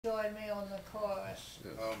chorus.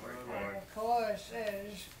 Oh my And God. the chorus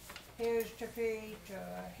is, here's to Peter,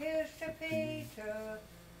 here's to Peter.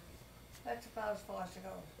 That's about as far as it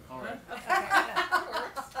goes. All right. Okay,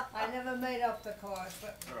 I never made up the chorus,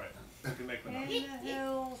 but All right. You can make one up. in the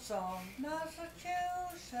hills of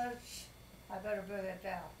Massachusetts, I better bring it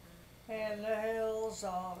down. In the hills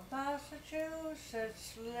of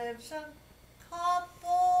Massachusetts lives a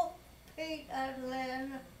couple, Pete and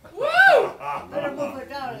Lynn. Woo! Better move it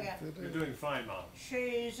down again. You're doing fine, Mom.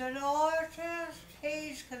 She's an artist,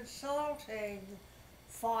 he's consulting.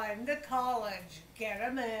 Find a college, get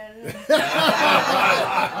him in.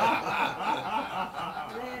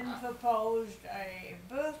 Lynn proposed a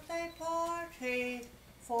birthday party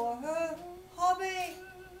for her hubby,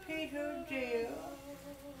 Peter dear.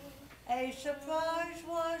 A surprise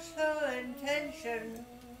was her intention,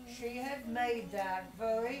 she had made that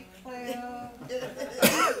very clear.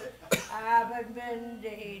 Ab and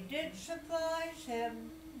Mindy did surprise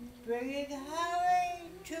him, bringing Harry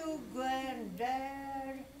to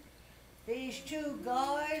Granddad. These two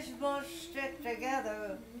guys must stick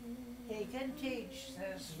together, he can teach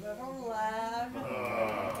this little lad.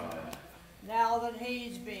 Now that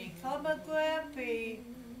he's become a grampy,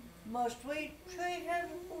 must we treat him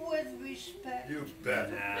with respect? You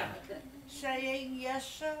bet. Saying yes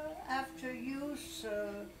sir after you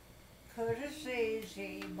sir, courtesies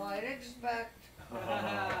he might expect.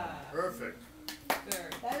 Perfect.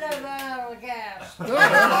 Then I ran out of gas.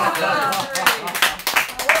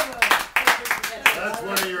 That's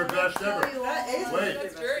one of your best ever. Wait.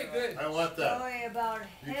 That's very good. I want that. Story about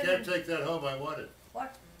You him. can't take that home. I want it.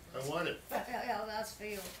 What? I want it. Yeah, that's for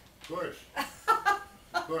you. Of course.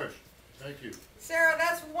 Of course. Thank you. Sarah,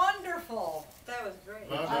 that's wonderful. That was great.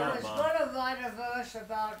 Mom, I was Mom. going to write a verse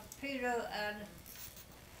about Peter and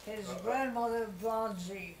his grandmother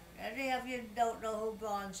Bronzy. Any of you don't know who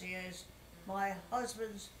Bronzy is? My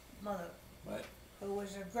husband's mother, What? who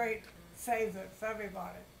was a great favorite for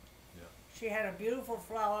everybody. Yeah. She had a beautiful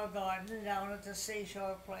flower garden down at the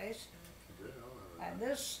seashore place. And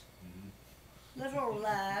this little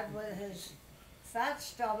lad with his fat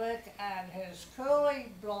stomach and his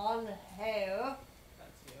curly blonde hair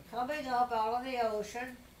coming up out of the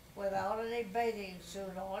ocean without any bathing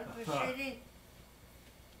suit on, proceeding.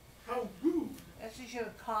 How rude. This is your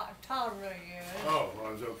toddler years. Oh, well,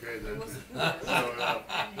 it was okay then. It wasn't Showing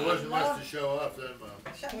off. There wasn't much to show off then,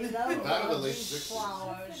 Mom. He loved Not in the all late these 60s.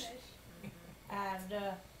 flowers. And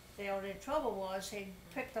the only trouble was he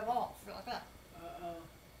picked them off like that.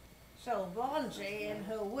 So Bronzy, in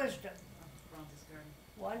her wisdom,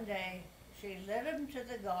 one day she led him to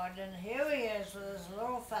the garden, and here he is with his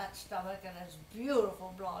little fat stomach and his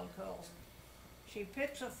beautiful blonde curls. She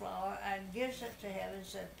picks a flower and gives it to him and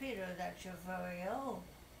said, Peter, that's your very own.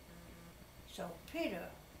 So Peter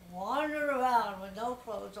wandered around with no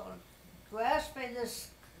clothes on, grasping this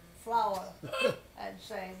flower and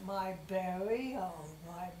saying, my very own,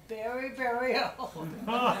 my very own. So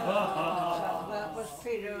that was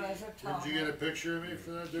Peter as a toddler. Did you get a picture of me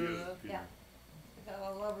for that, doing that? Yeah. I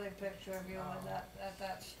got a lovely picture of you at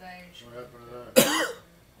that stage. What happened to that?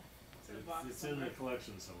 It's in the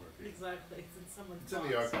collection somewhere, Pete. Exactly, it's in someone's It's in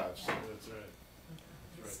the archives. That's right. That's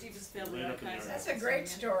right. Stevens Family Laid up in the Archives. That's a great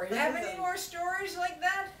story. Do you have any more stories like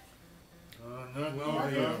that? Not Well,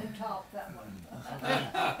 really. you can top that one.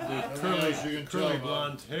 The As you can curly tell,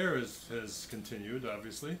 blonde hair has continued,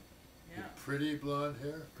 obviously. Yeah. Pretty blonde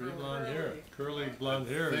hair? Pretty blonde hair. Curly blonde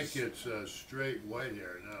hair I is. think it's straight white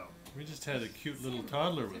hair now. We just had a cute little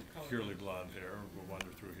toddler with curly blonde hair wander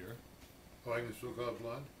through here. Oh, I can still call it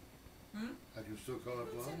blonde? Hmm? I can still call it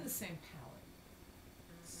It's in blonde? the same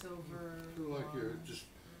palette. Silver. Sort of like your, blonde, just,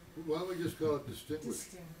 why don't we just call it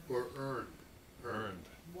distinguished distinct, or earned? Earned.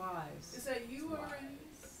 wise. Is that you already?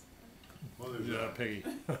 Well, there's Yeah, that. Peggy.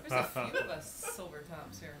 There's a few of us silver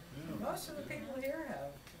tops here. Yeah. Most of the people here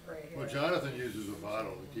have gray hair. Well, Jonathan uses a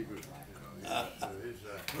bottle to keep it, you know,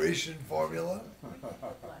 he's, Grecian formula.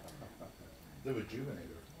 The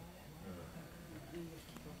rejuvenator.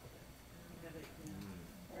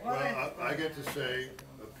 well, I get to say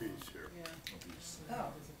a piece here. Oh.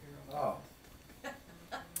 Oh.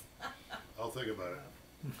 I'll think about it.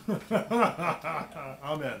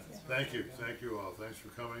 Amen. Thank you all. Thanks for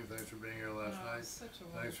coming, thanks for being here last Oh, night. such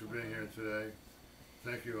a Thanks for wonderful being here today.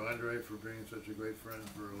 Thank you, Andre, for being such a great friend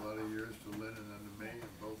for a lot of years to Lynn and then to me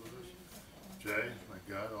and both of us. Jay, my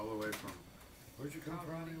God, all the way from, where'd you come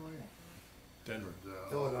from anyway? Denver. And,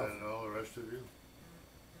 Philadelphia. and all the rest of you.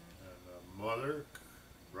 And Mother,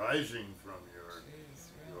 rising from your Jeez,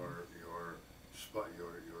 really. your spot,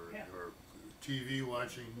 Yeah. your TV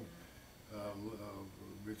watching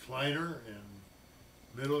recliner and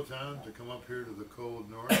Middletown to come up here to the cold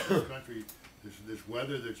north, this country, this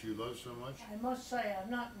weather that you love so much? I must say,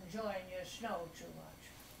 I'm not enjoying your snow too much.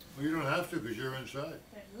 Well, you don't have to, because you're inside.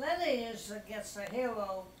 But Lenny gets the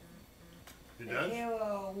hero, He the does?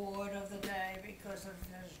 hero award of the day because of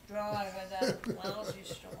his drive in that lousy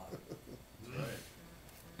storm. Right.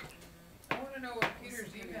 I wanna know what Peter's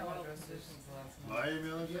email address is. My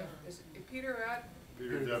email address? Is it Peter at?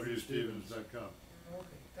 PeterWStevens.com.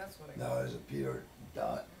 Okay, that's what I Now, got. is it Peter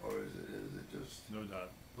dot, or is it just No dot.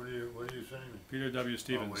 What are you sending me? Peter W.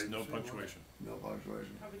 Stevens, wait, no see what? punctuation. no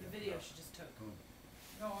punctuation? Probably the video she just took.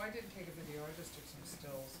 No, I didn't take a video, I just took some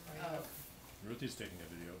stills. Oh. Ruthie's taking a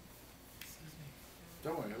video. Excuse me.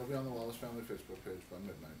 Don't worry, it'll be on the Wallace Family Facebook page by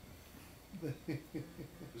midnight.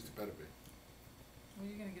 Just better be. Well,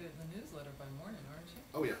 you're gonna get it in the newsletter by morning, aren't you?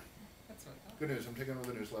 Oh, yeah. That's what I thought. Good news, I'm taking over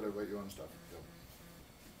the newsletter about you and stuff. So.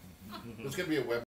 There's gonna be a web